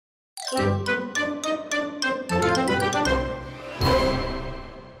We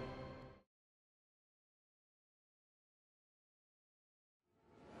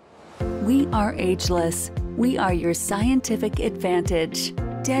are Ageless. We are your scientific advantage,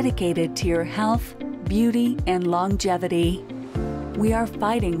 dedicated to your health, beauty, and longevity. We are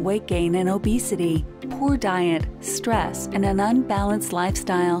fighting weight gain and obesity. Poor diet, stress, and an unbalanced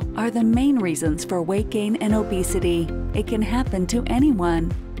lifestyle are the main reasons for weight gain and obesity. It can happen to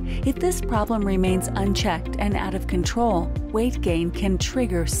anyone. If this problem remains unchecked and out of control, weight gain can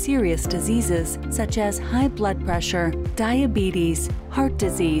trigger serious diseases such as high blood pressure, diabetes, heart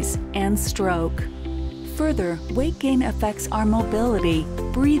disease, and stroke. Further, weight gain affects our mobility,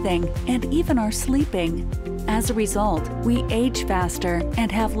 breathing, and even our sleeping. As a result, we age faster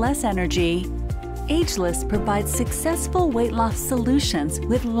and have less energy. Ageless provides successful weight loss solutions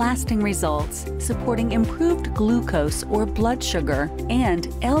with lasting results, supporting improved glucose or blood sugar and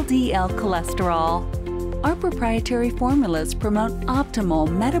LDL cholesterol. Our proprietary formulas promote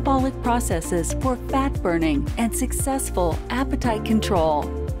optimal metabolic processes for fat burning and successful appetite control.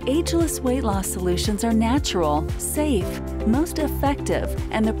 Ageless weight loss solutions are natural, safe, most effective,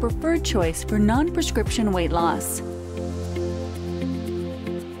 and the preferred choice for non-prescription weight loss.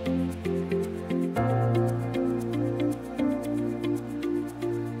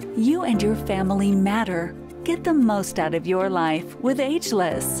 You and your family matter. Get the most out of your life with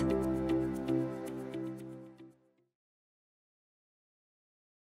Ageless.